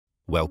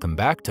Welcome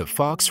back to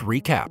Fox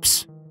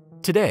Recaps.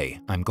 Today,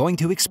 I'm going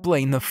to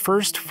explain the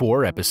first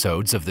 4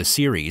 episodes of the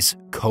series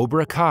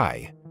Cobra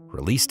Kai,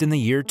 released in the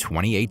year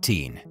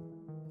 2018.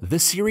 The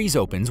series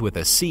opens with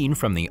a scene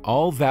from the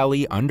All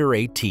Valley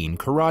Under-18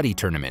 karate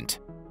tournament.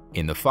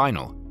 In the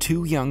final,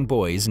 2 young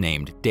boys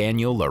named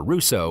Daniel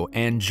LaRusso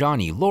and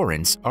Johnny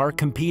Lawrence are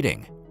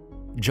competing.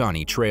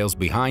 Johnny trails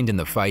behind in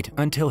the fight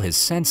until his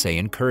sensei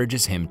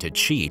encourages him to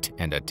cheat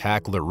and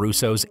attack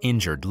LaRusso's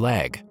injured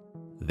leg.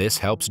 This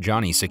helps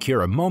Johnny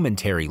secure a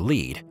momentary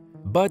lead,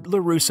 but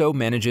LaRusso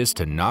manages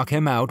to knock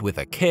him out with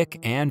a kick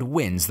and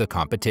wins the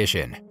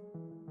competition.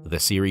 The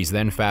series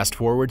then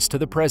fast-forwards to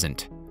the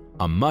present.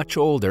 A much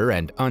older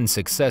and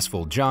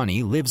unsuccessful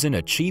Johnny lives in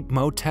a cheap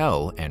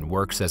motel and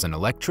works as an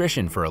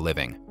electrician for a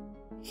living.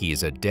 He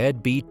is a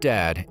deadbeat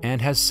dad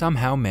and has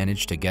somehow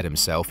managed to get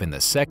himself in the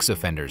sex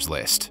offenders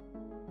list.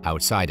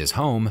 Outside his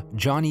home,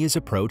 Johnny is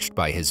approached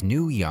by his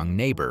new young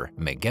neighbor,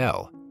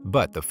 Miguel,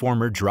 but the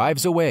former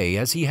drives away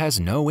as he has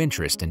no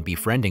interest in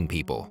befriending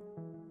people.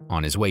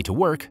 On his way to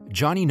work,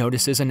 Johnny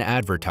notices an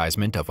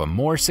advertisement of a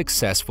more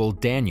successful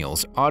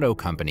Daniels Auto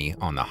Company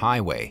on the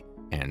highway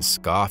and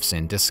scoffs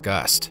in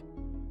disgust.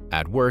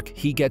 At work,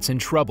 he gets in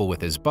trouble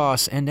with his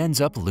boss and ends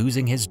up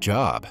losing his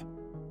job.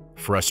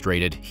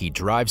 Frustrated, he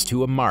drives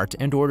to a mart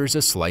and orders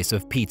a slice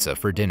of pizza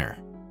for dinner.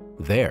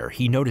 There,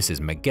 he notices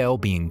Miguel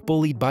being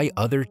bullied by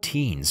other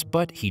teens,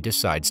 but he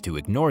decides to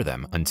ignore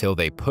them until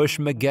they push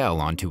Miguel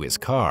onto his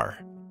car.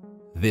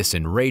 This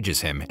enrages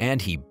him,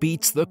 and he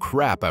beats the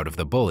crap out of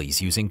the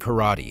bullies using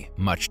karate,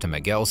 much to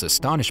Miguel's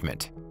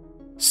astonishment.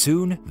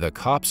 Soon, the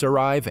cops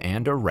arrive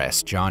and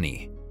arrest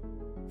Johnny.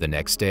 The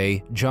next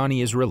day,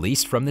 Johnny is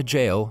released from the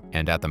jail,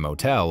 and at the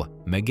motel,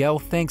 Miguel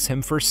thanks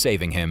him for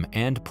saving him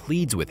and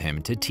pleads with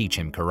him to teach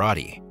him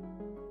karate.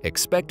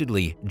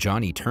 Expectedly,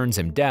 Johnny turns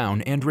him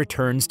down and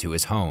returns to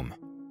his home.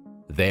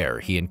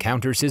 There, he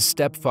encounters his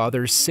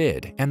stepfather,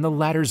 Sid, and the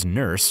latter's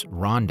nurse,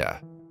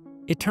 Rhonda.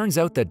 It turns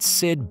out that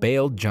Sid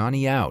bailed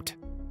Johnny out.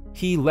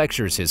 He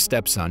lectures his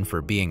stepson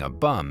for being a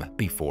bum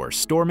before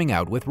storming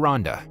out with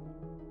Rhonda.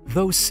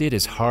 Though Sid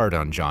is hard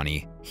on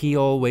Johnny, he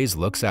always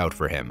looks out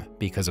for him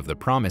because of the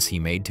promise he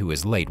made to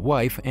his late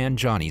wife and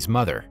Johnny's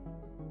mother.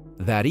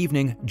 That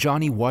evening,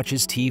 Johnny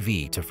watches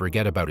TV to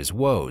forget about his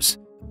woes,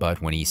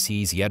 but when he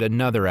sees yet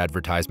another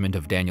advertisement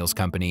of Daniel's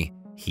company,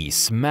 he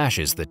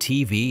smashes the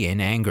TV in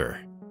anger.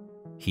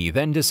 He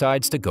then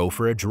decides to go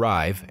for a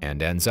drive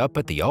and ends up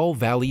at the All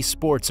Valley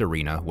Sports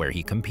Arena where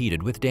he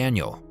competed with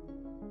Daniel.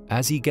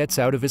 As he gets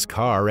out of his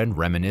car and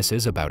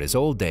reminisces about his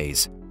old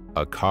days,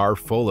 a car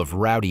full of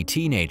rowdy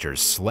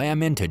teenagers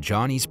slam into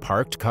Johnny's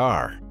parked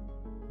car.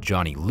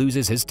 Johnny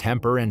loses his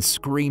temper and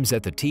screams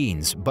at the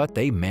teens, but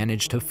they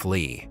manage to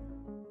flee.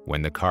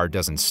 When the car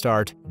doesn't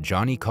start,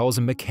 Johnny calls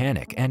a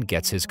mechanic and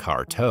gets his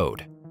car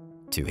towed.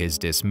 To his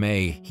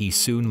dismay, he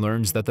soon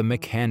learns that the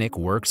mechanic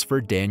works for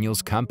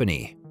Daniel's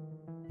company.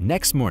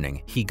 Next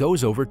morning, he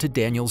goes over to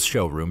Daniel's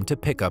showroom to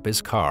pick up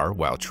his car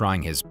while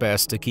trying his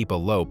best to keep a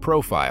low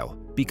profile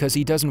because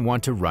he doesn't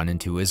want to run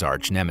into his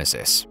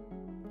arch-nemesis.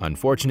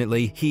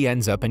 Unfortunately, he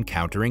ends up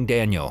encountering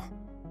Daniel.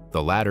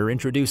 The latter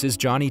introduces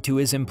Johnny to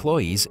his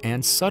employees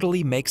and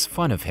subtly makes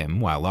fun of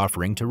him while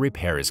offering to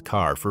repair his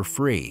car for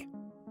free.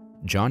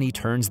 Johnny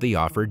turns the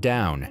offer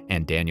down,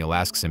 and Daniel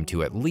asks him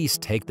to at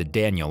least take the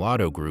Daniel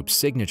Auto Group's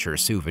signature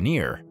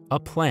souvenir, a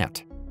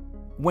plant.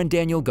 When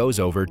Daniel goes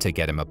over to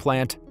get him a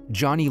plant,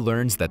 Johnny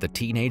learns that the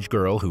teenage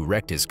girl who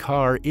wrecked his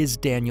car is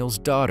Daniel's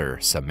daughter,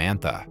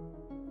 Samantha.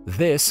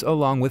 This,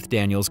 along with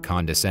Daniel's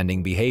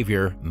condescending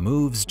behavior,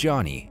 moves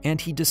Johnny,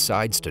 and he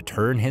decides to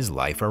turn his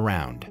life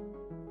around.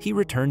 He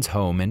returns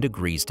home and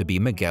agrees to be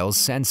Miguel's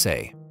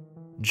sensei.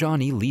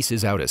 Johnny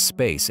leases out a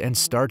space and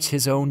starts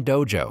his own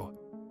dojo.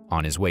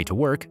 On his way to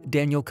work,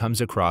 Daniel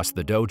comes across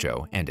the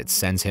dojo and it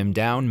sends him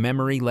down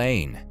memory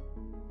lane.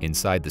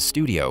 Inside the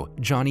studio,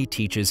 Johnny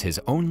teaches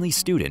his only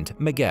student,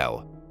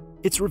 Miguel.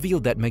 It's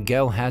revealed that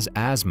Miguel has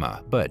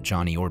asthma, but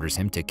Johnny orders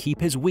him to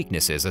keep his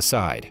weaknesses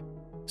aside.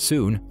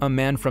 Soon, a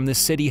man from the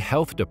city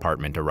health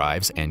department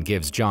arrives and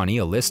gives Johnny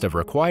a list of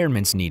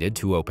requirements needed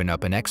to open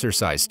up an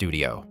exercise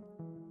studio.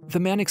 The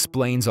man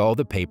explains all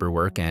the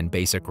paperwork and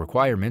basic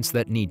requirements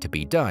that need to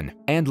be done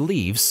and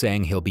leaves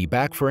saying he'll be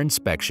back for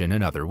inspection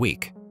another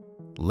week.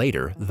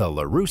 Later, the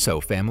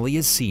LaRusso family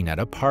is seen at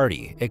a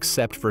party,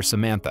 except for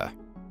Samantha.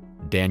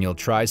 Daniel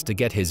tries to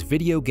get his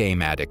video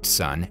game addict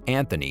son,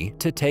 Anthony,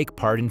 to take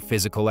part in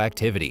physical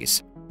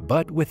activities,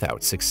 but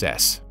without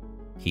success.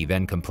 He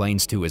then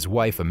complains to his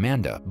wife,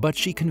 Amanda, but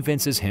she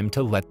convinces him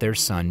to let their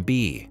son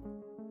be.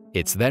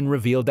 It's then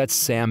revealed that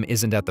Sam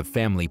isn't at the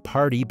family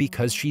party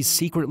because she's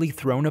secretly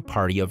thrown a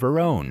party of her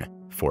own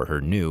for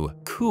her new,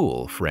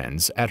 cool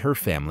friends at her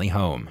family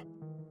home.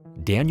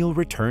 Daniel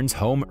returns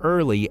home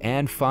early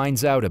and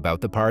finds out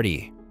about the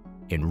party.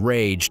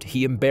 Enraged,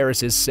 he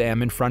embarrasses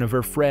Sam in front of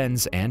her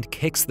friends and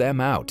kicks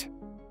them out.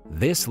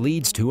 This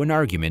leads to an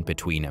argument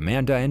between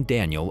Amanda and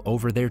Daniel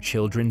over their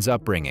children's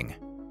upbringing.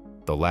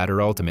 The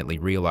latter ultimately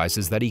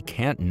realizes that he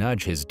can't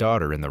nudge his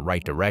daughter in the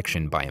right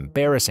direction by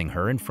embarrassing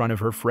her in front of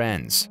her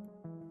friends.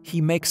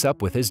 He makes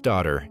up with his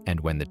daughter, and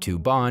when the two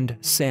bond,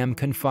 Sam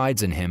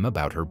confides in him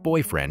about her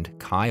boyfriend,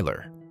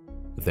 Kyler.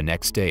 The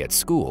next day at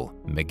school,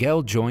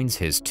 Miguel joins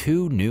his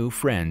two new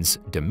friends,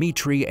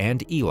 Dimitri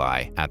and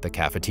Eli, at the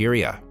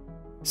cafeteria.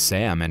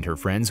 Sam and her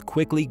friends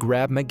quickly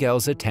grab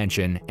Miguel's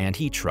attention and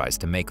he tries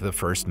to make the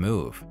first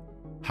move.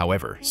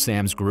 However,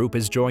 Sam's group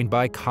is joined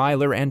by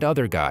Kyler and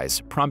other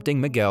guys, prompting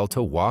Miguel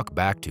to walk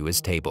back to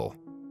his table.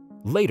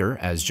 Later,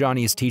 as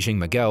Johnny is teaching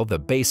Miguel the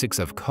basics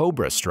of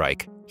Cobra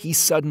Strike, he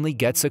suddenly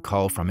gets a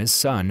call from his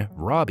son,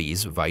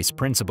 Robbie's vice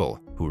principal,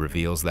 who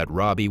reveals that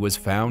Robbie was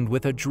found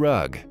with a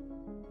drug.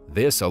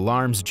 This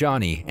alarms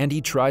Johnny and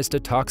he tries to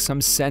talk some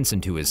sense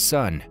into his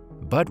son,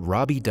 but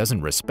Robbie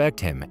doesn't respect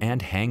him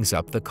and hangs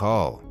up the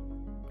call.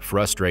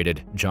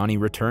 Frustrated, Johnny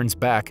returns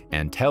back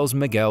and tells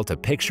Miguel to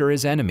picture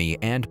his enemy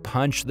and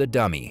punch the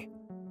dummy.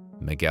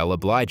 Miguel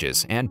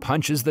obliges and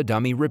punches the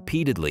dummy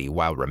repeatedly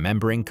while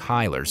remembering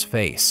Kyler's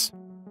face.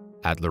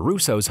 At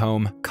LaRusso's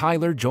home,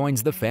 Kyler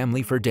joins the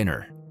family for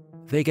dinner.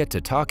 They get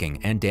to talking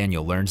and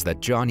Daniel learns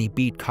that Johnny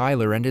beat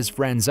Kyler and his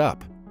friends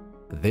up.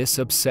 This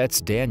upsets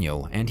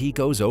Daniel and he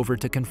goes over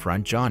to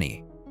confront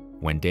Johnny.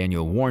 When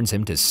Daniel warns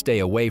him to stay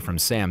away from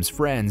Sam's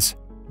friends,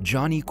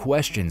 Johnny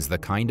questions the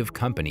kind of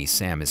company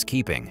Sam is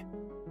keeping.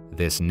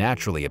 This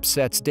naturally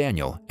upsets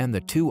Daniel and the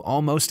two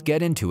almost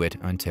get into it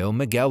until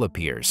Miguel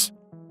appears.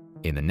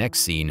 In the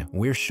next scene,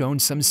 we're shown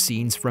some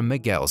scenes from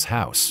Miguel's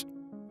house.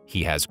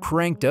 He has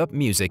cranked up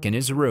music in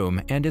his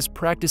room and is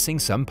practicing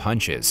some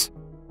punches.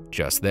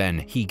 Just then,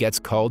 he gets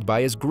called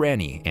by his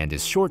granny and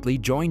is shortly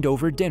joined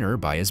over dinner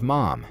by his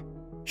mom.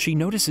 She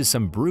notices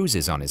some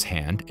bruises on his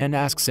hand and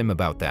asks him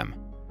about them.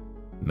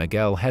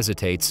 Miguel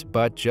hesitates,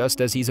 but just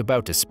as he's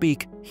about to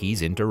speak,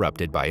 he's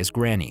interrupted by his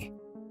granny.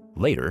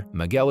 Later,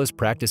 Miguel is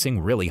practicing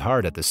really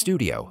hard at the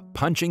studio,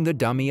 punching the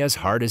dummy as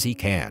hard as he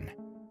can.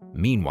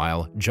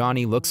 Meanwhile,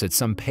 Johnny looks at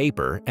some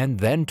paper and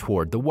then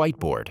toward the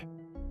whiteboard.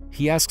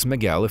 He asks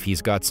Miguel if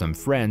he's got some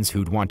friends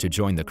who'd want to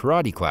join the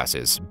karate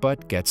classes,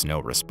 but gets no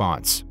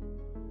response.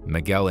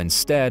 Miguel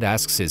instead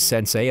asks his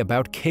sensei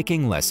about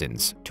kicking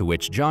lessons, to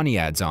which Johnny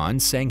adds on,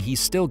 saying he's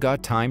still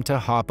got time to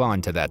hop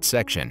on to that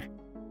section.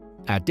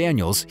 At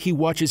Daniel's, he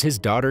watches his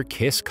daughter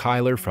kiss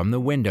Kyler from the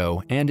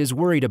window and is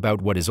worried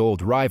about what his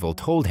old rival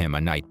told him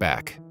a night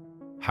back.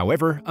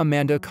 However,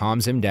 Amanda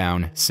calms him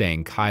down,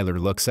 saying Kyler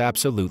looks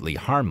absolutely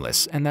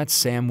harmless and that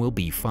Sam will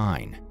be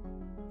fine.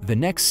 The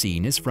next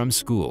scene is from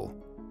school.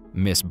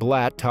 Miss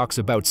Blatt talks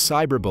about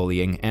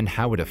cyberbullying and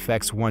how it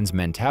affects one's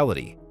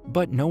mentality,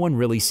 but no one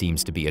really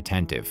seems to be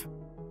attentive.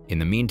 In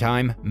the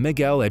meantime,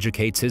 Miguel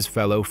educates his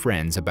fellow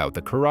friends about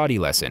the karate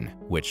lesson,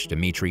 which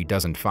Dimitri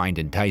doesn't find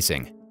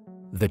enticing.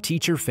 The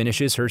teacher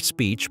finishes her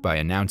speech by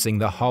announcing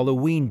the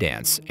Halloween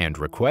dance and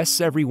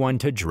requests everyone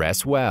to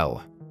dress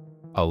well.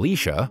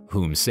 Alicia,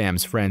 whom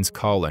Sam's friends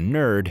call a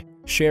nerd,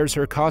 shares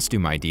her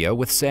costume idea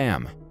with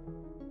Sam.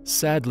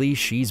 Sadly,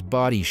 she's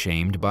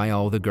body-shamed by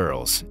all the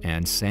girls,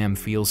 and Sam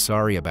feels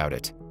sorry about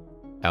it.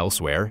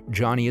 Elsewhere,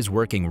 Johnny is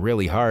working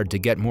really hard to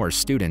get more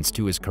students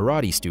to his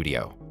karate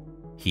studio.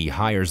 He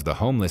hires the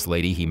homeless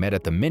lady he met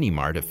at the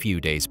mini-mart a few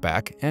days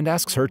back and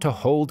asks her to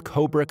hold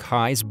Cobra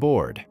Kai's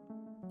board.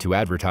 To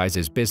advertise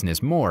his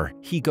business more,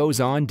 he goes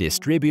on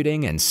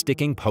distributing and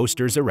sticking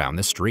posters around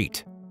the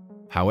street.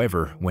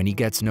 However, when he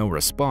gets no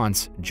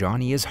response,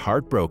 Johnny is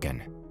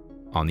heartbroken.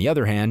 On the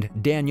other hand,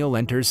 Daniel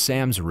enters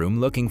Sam's room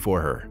looking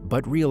for her,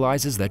 but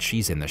realizes that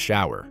she's in the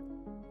shower.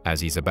 As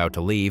he's about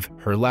to leave,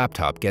 her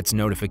laptop gets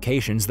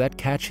notifications that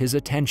catch his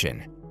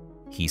attention.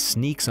 He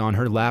sneaks on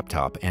her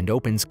laptop and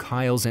opens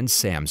Kyle's and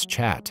Sam's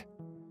chat.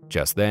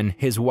 Just then,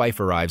 his wife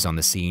arrives on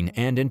the scene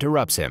and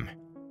interrupts him.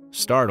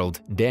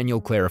 Startled,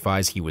 Daniel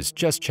clarifies he was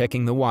just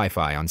checking the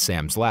Wi-Fi on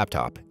Sam's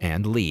laptop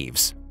and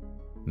leaves.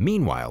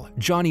 Meanwhile,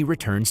 Johnny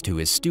returns to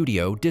his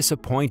studio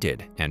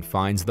disappointed and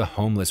finds the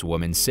homeless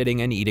woman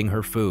sitting and eating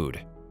her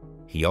food.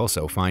 He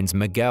also finds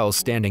Miguel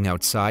standing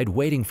outside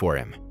waiting for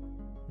him.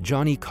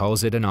 Johnny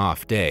calls it an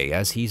off day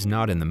as he's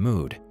not in the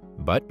mood,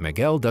 but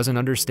Miguel doesn't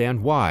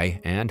understand why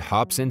and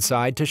hops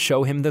inside to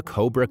show him the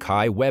Cobra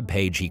Kai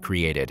webpage he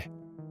created.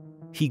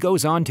 He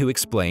goes on to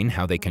explain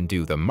how they can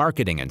do the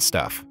marketing and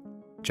stuff.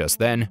 Just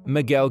then,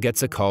 Miguel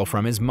gets a call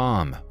from his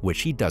mom,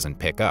 which he doesn't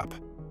pick up.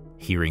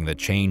 Hearing the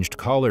changed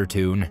caller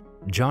tune,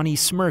 Johnny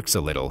smirks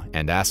a little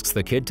and asks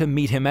the kid to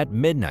meet him at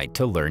midnight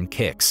to learn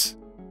kicks.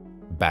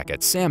 Back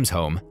at Sam's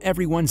home,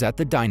 everyone's at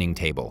the dining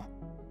table.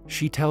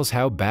 She tells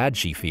how bad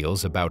she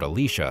feels about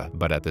Alicia,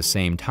 but at the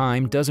same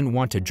time doesn't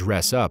want to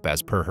dress up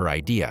as per her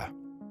idea.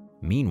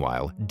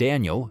 Meanwhile,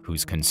 Daniel,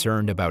 who's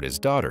concerned about his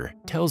daughter,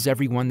 tells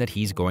everyone that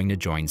he's going to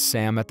join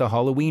Sam at the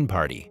Halloween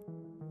party.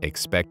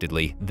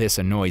 Expectedly, this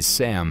annoys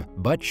Sam,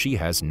 but she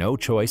has no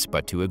choice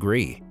but to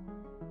agree.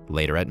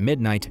 Later at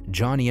midnight,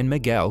 Johnny and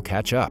Miguel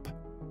catch up.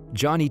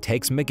 Johnny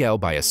takes Miguel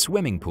by a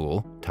swimming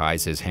pool,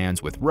 ties his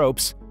hands with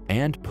ropes,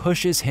 and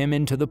pushes him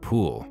into the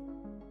pool.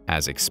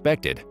 As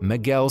expected,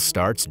 Miguel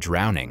starts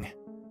drowning.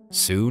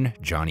 Soon,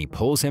 Johnny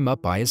pulls him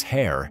up by his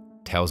hair,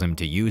 tells him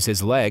to use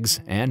his legs,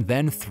 and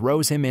then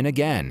throws him in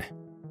again.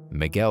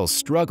 Miguel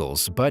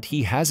struggles, but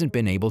he hasn't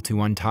been able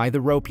to untie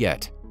the rope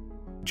yet.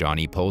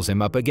 Johnny pulls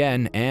him up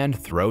again and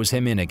throws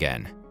him in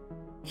again.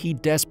 He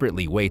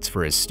desperately waits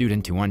for his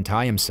student to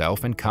untie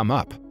himself and come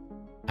up.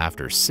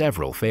 After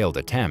several failed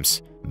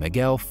attempts,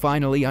 Miguel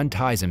finally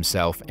unties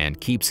himself and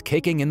keeps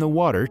kicking in the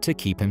water to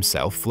keep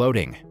himself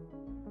floating.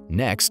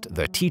 Next,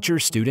 the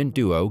teacher-student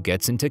duo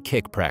gets into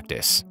kick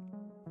practice.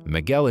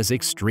 Miguel is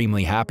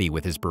extremely happy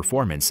with his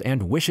performance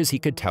and wishes he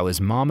could tell his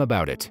mom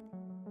about it.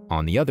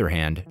 On the other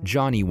hand,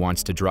 Johnny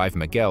wants to drive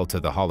Miguel to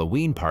the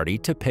Halloween party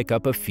to pick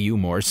up a few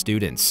more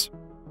students.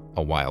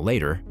 A while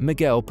later,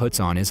 Miguel puts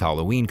on his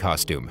Halloween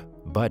costume,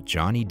 but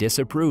Johnny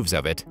disapproves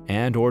of it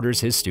and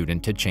orders his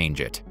student to change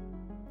it.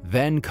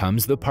 Then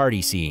comes the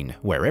party scene,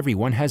 where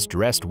everyone has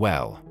dressed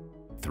well.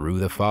 Through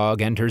the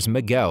fog enters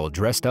Miguel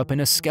dressed up in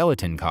a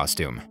skeleton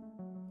costume.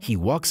 He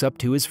walks up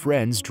to his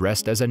friends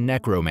dressed as a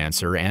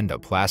necromancer and a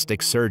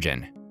plastic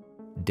surgeon.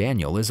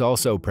 Daniel is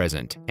also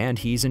present, and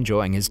he's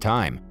enjoying his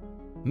time.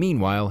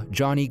 Meanwhile,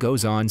 Johnny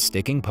goes on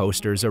sticking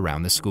posters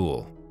around the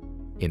school.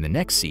 In the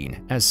next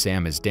scene, as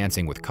Sam is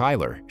dancing with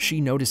Kyler,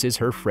 she notices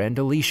her friend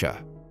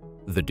Alicia.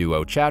 The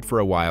duo chat for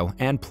a while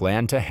and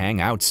plan to hang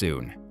out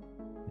soon.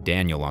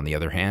 Daniel, on the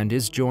other hand,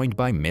 is joined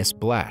by Miss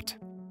Blatt.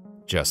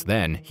 Just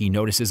then, he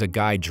notices a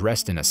guy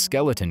dressed in a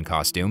skeleton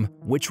costume,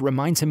 which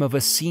reminds him of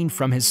a scene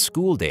from his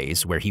school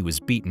days where he was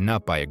beaten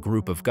up by a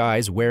group of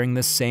guys wearing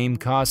the same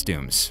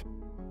costumes.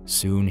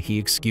 Soon, he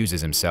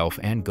excuses himself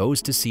and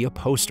goes to see a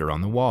poster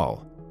on the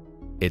wall.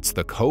 It's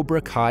the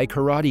Cobra Kai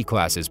karate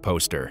classes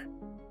poster.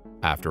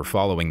 After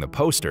following the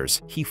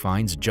posters, he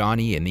finds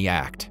Johnny in the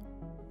act.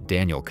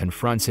 Daniel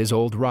confronts his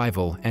old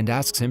rival and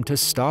asks him to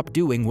stop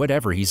doing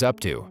whatever he's up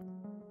to.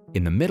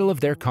 In the middle of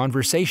their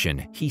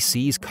conversation, he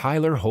sees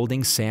Kyler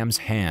holding Sam's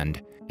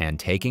hand and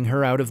taking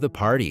her out of the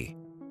party.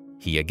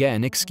 He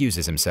again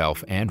excuses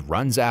himself and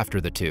runs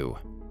after the two.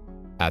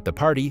 At the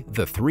party,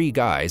 the three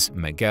guys,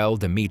 Miguel,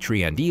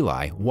 Dimitri, and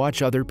Eli,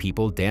 watch other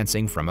people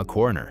dancing from a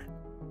corner.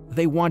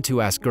 They want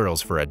to ask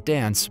girls for a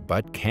dance,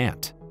 but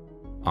can't.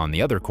 On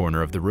the other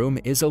corner of the room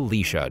is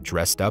Alicia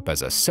dressed up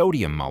as a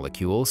sodium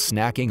molecule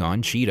snacking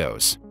on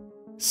Cheetos.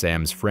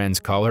 Sam's friends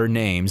call her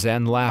names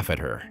and laugh at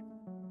her.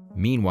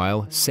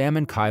 Meanwhile, Sam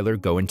and Kyler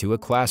go into a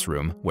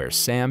classroom where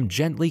Sam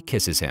gently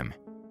kisses him.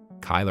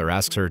 Kyler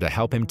asks her to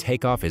help him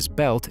take off his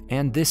belt,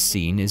 and this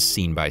scene is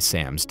seen by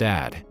Sam's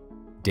dad.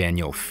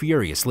 Daniel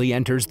furiously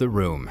enters the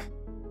room.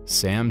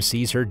 Sam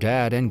sees her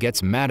dad and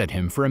gets mad at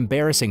him for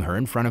embarrassing her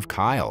in front of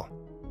Kyle.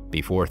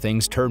 Before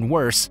things turn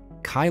worse,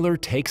 Kyler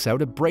takes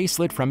out a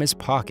bracelet from his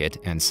pocket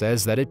and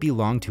says that it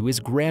belonged to his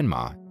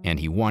grandma and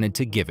he wanted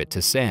to give it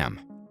to Sam.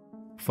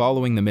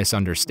 Following the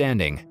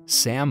misunderstanding,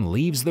 Sam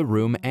leaves the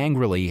room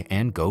angrily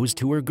and goes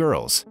to her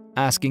girls,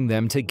 asking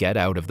them to get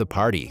out of the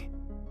party.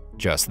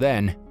 Just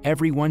then,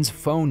 everyone's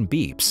phone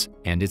beeps,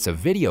 and it's a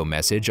video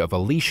message of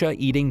Alicia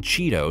eating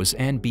Cheetos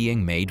and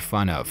being made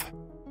fun of.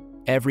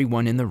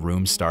 Everyone in the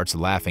room starts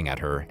laughing at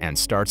her and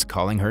starts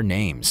calling her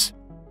names.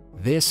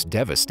 This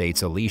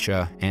devastates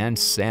Alicia, and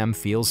Sam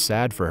feels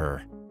sad for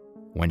her.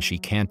 When she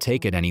can't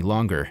take it any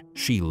longer,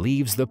 she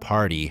leaves the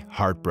party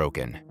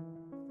heartbroken.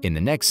 In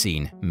the next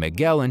scene,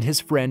 Miguel and his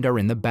friend are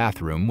in the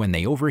bathroom when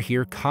they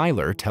overhear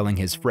Kyler telling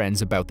his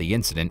friends about the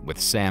incident with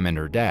Sam and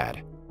her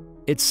dad.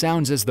 It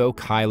sounds as though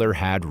Kyler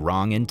had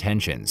wrong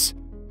intentions.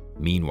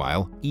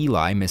 Meanwhile,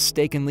 Eli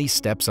mistakenly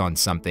steps on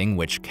something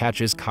which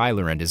catches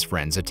Kyler and his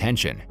friends'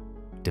 attention.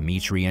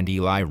 Dimitri and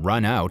Eli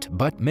run out,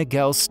 but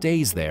Miguel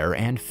stays there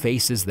and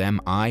faces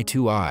them eye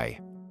to eye.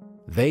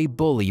 They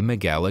bully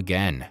Miguel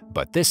again,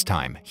 but this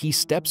time he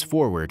steps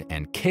forward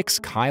and kicks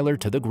Kyler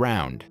to the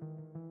ground.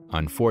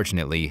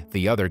 Unfortunately,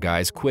 the other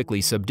guys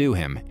quickly subdue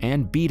him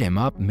and beat him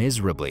up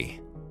miserably.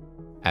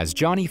 As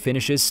Johnny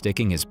finishes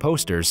sticking his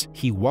posters,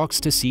 he walks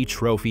to see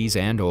trophies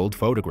and old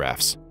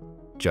photographs.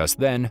 Just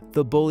then,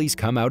 the bullies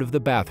come out of the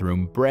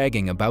bathroom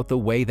bragging about the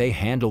way they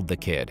handled the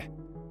kid.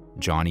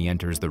 Johnny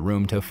enters the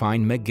room to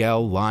find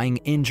Miguel lying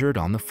injured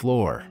on the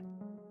floor.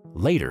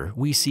 Later,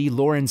 we see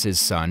Lawrence's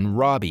son,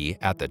 Robbie,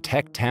 at the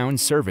Tech Town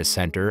Service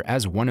Center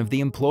as one of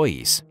the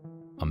employees.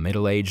 A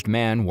middle-aged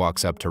man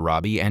walks up to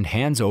Robbie and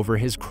hands over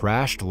his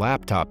crashed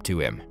laptop to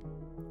him.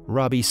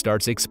 Robbie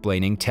starts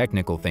explaining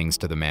technical things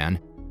to the man,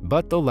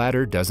 but the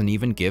latter doesn't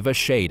even give a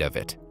shade of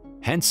it.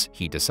 Hence,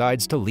 he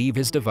decides to leave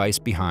his device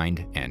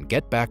behind and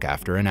get back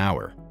after an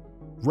hour.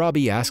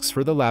 Robbie asks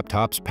for the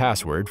laptop's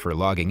password for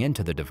logging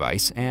into the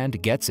device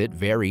and gets it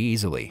very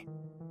easily.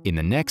 In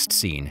the next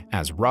scene,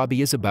 as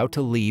Robbie is about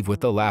to leave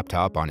with the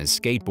laptop on his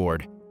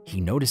skateboard, he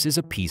notices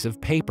a piece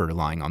of paper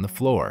lying on the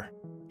floor.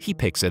 He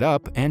picks it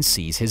up and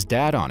sees his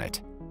dad on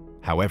it.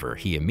 However,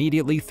 he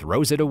immediately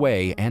throws it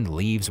away and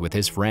leaves with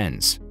his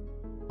friends.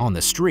 On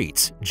the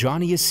streets,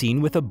 Johnny is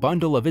seen with a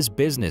bundle of his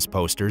business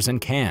posters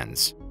and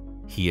cans.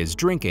 He is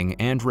drinking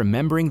and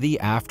remembering the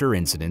after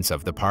incidents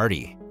of the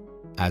party.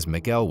 As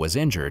Miguel was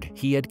injured,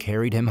 he had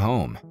carried him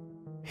home.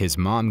 His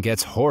mom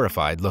gets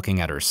horrified looking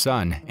at her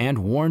son and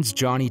warns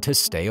Johnny to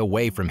stay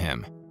away from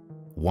him.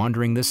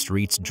 Wandering the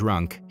streets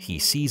drunk, he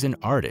sees an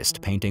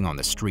artist painting on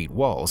the street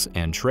walls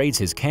and trades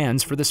his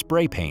cans for the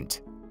spray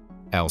paint.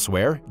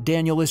 Elsewhere,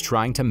 Daniel is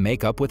trying to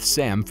make up with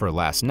Sam for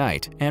last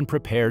night and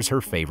prepares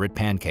her favorite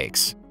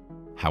pancakes.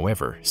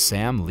 However,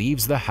 Sam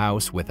leaves the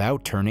house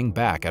without turning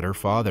back at her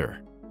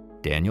father.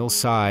 Daniel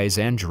sighs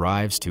and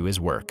drives to his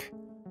work.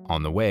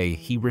 On the way,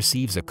 he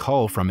receives a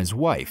call from his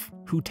wife,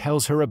 who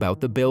tells her about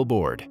the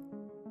billboard.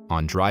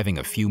 On driving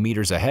a few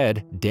meters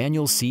ahead,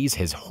 Daniel sees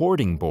his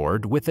hoarding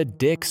board with a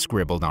dick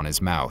scribbled on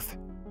his mouth.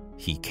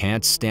 He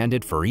can't stand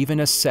it for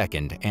even a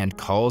second and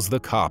calls the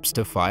cops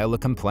to file a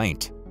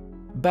complaint.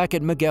 Back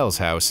at Miguel's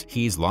house,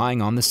 he's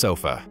lying on the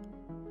sofa.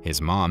 His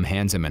mom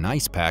hands him an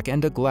ice pack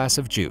and a glass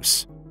of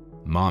juice.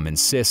 Mom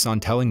insists on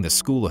telling the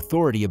school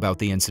authority about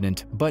the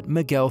incident, but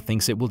Miguel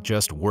thinks it will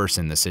just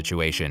worsen the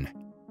situation.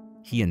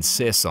 He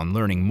insists on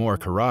learning more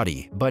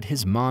karate, but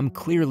his mom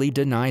clearly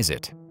denies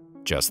it.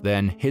 Just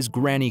then, his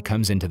granny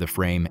comes into the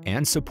frame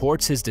and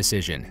supports his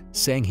decision,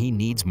 saying he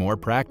needs more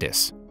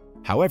practice.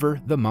 However,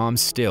 the mom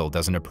still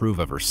doesn't approve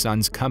of her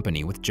son's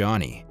company with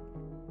Johnny.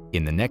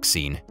 In the next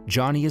scene,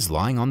 Johnny is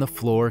lying on the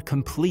floor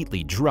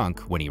completely drunk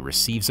when he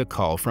receives a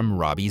call from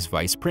Robbie's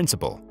vice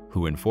principal,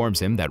 who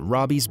informs him that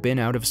Robbie's been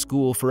out of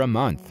school for a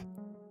month.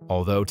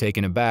 Although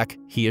taken aback,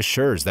 he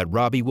assures that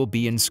Robbie will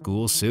be in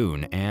school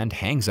soon and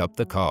hangs up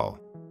the call.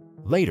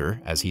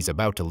 Later, as he's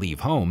about to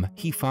leave home,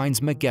 he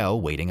finds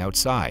Miguel waiting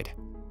outside.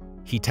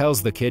 He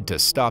tells the kid to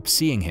stop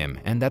seeing him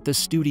and that the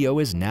studio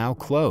is now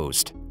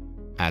closed.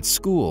 At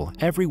school,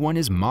 everyone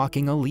is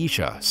mocking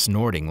Alicia,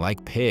 snorting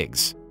like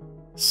pigs.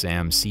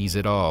 Sam sees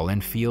it all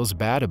and feels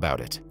bad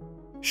about it.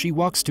 She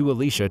walks to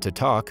Alicia to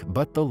talk,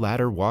 but the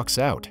latter walks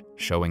out,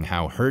 showing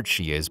how hurt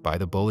she is by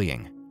the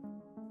bullying.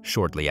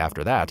 Shortly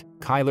after that,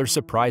 Kyler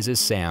surprises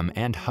Sam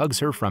and hugs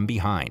her from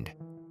behind.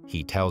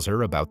 He tells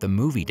her about the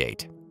movie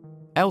date.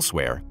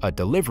 Elsewhere, a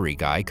delivery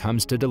guy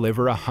comes to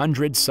deliver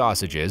 100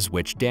 sausages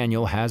which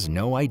Daniel has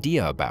no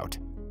idea about.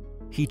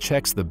 He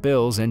checks the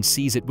bills and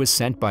sees it was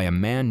sent by a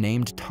man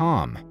named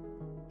Tom.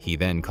 He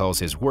then calls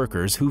his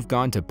workers who've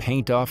gone to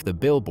paint off the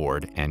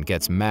billboard and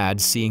gets mad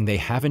seeing they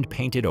haven't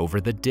painted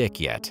over the dick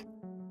yet.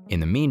 In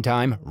the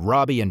meantime,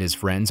 Robbie and his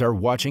friends are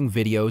watching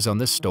videos on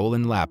the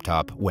stolen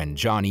laptop when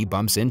Johnny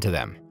bumps into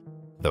them.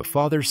 The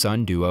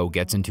father-son duo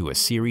gets into a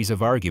series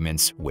of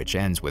arguments which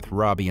ends with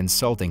Robbie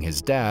insulting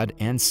his dad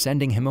and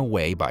sending him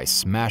away by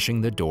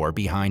smashing the door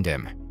behind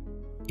him.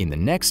 In the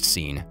next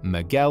scene,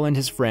 Miguel and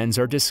his friends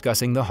are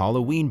discussing the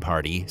Halloween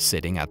party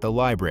sitting at the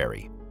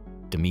library.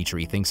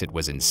 Dimitri thinks it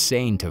was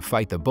insane to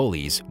fight the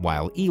bullies,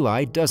 while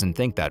Eli doesn't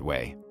think that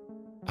way.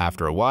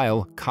 After a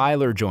while,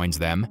 Kyler joins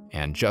them,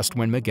 and just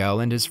when Miguel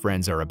and his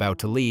friends are about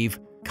to leave,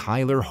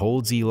 Kyler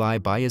holds Eli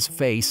by his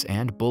face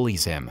and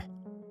bullies him.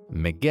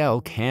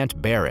 Miguel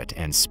can't bear it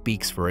and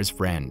speaks for his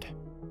friend.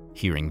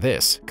 Hearing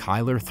this,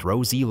 Kyler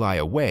throws Eli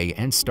away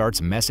and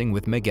starts messing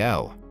with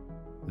Miguel.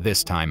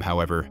 This time,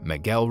 however,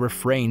 Miguel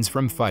refrains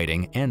from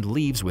fighting and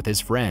leaves with his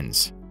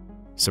friends.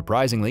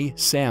 Surprisingly,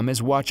 Sam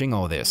is watching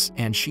all this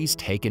and she's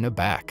taken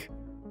aback.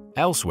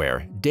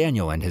 Elsewhere,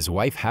 Daniel and his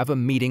wife have a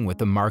meeting with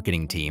the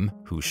marketing team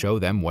who show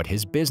them what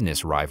his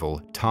business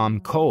rival, Tom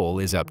Cole,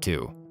 is up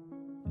to.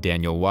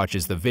 Daniel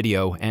watches the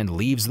video and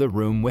leaves the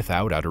room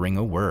without uttering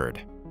a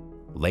word.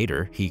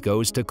 Later, he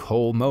goes to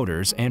Cole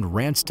Motors and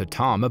rants to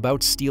Tom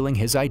about stealing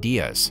his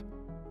ideas.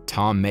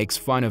 Tom makes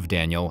fun of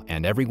Daniel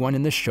and everyone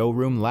in the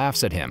showroom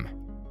laughs at him.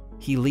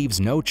 He leaves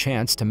no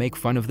chance to make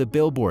fun of the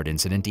billboard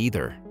incident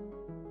either.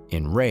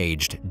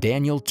 Enraged,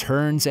 Daniel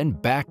turns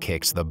and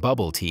backkicks the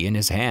bubble tea in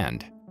his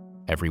hand.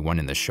 Everyone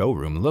in the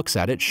showroom looks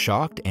at it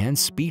shocked and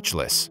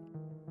speechless.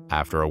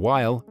 After a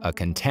while, a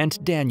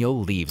content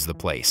Daniel leaves the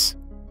place.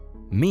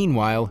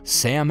 Meanwhile,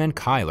 Sam and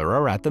Kyler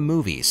are at the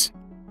movies.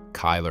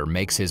 Kyler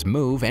makes his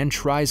move and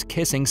tries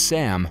kissing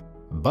Sam,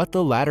 but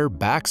the latter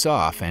backs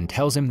off and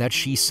tells him that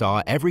she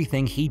saw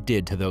everything he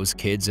did to those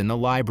kids in the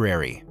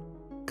library.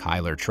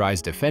 Kyler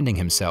tries defending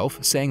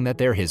himself, saying that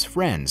they're his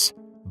friends,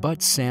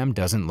 but Sam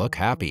doesn't look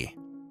happy.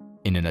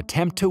 In an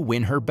attempt to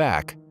win her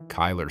back,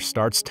 Kyler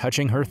starts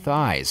touching her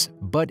thighs,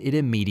 but it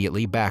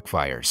immediately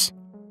backfires.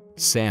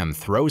 Sam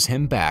throws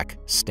him back,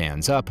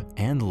 stands up,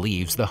 and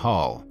leaves the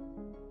hall.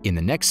 In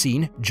the next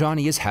scene,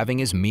 Johnny is having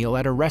his meal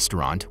at a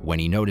restaurant when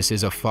he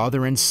notices a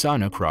father and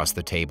son across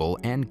the table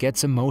and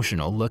gets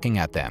emotional looking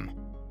at them.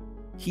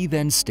 He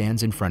then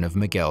stands in front of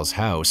Miguel's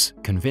house,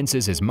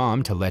 convinces his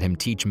mom to let him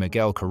teach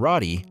Miguel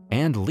karate,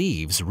 and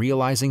leaves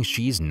realizing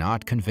she's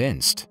not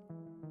convinced.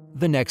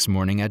 The next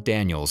morning at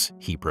Daniel's,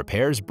 he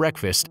prepares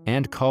breakfast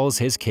and calls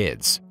his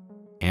kids.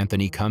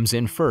 Anthony comes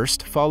in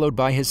first, followed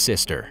by his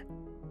sister.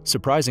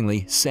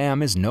 Surprisingly,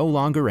 Sam is no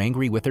longer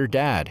angry with her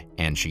dad,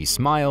 and she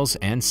smiles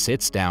and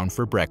sits down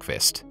for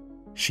breakfast.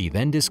 She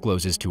then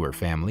discloses to her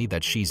family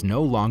that she's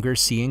no longer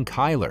seeing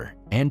Kyler,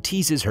 and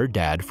teases her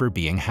dad for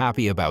being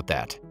happy about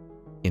that.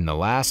 In the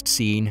last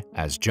scene,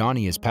 as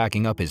Johnny is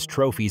packing up his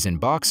trophies in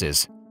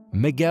boxes,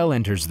 Miguel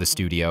enters the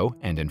studio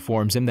and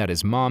informs him that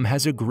his mom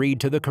has agreed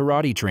to the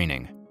karate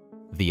training.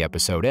 The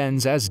episode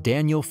ends as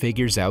Daniel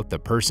figures out the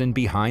person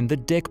behind the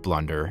dick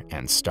blunder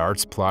and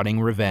starts plotting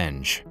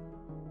revenge.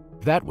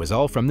 That was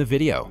all from the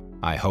video.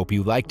 I hope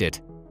you liked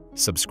it.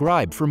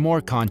 Subscribe for more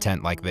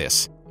content like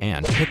this,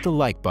 and hit the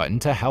like button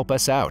to help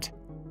us out.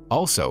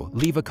 Also,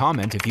 leave a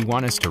comment if you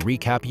want us to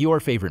recap your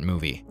favorite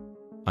movie.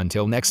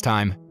 Until next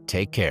time,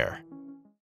 take care.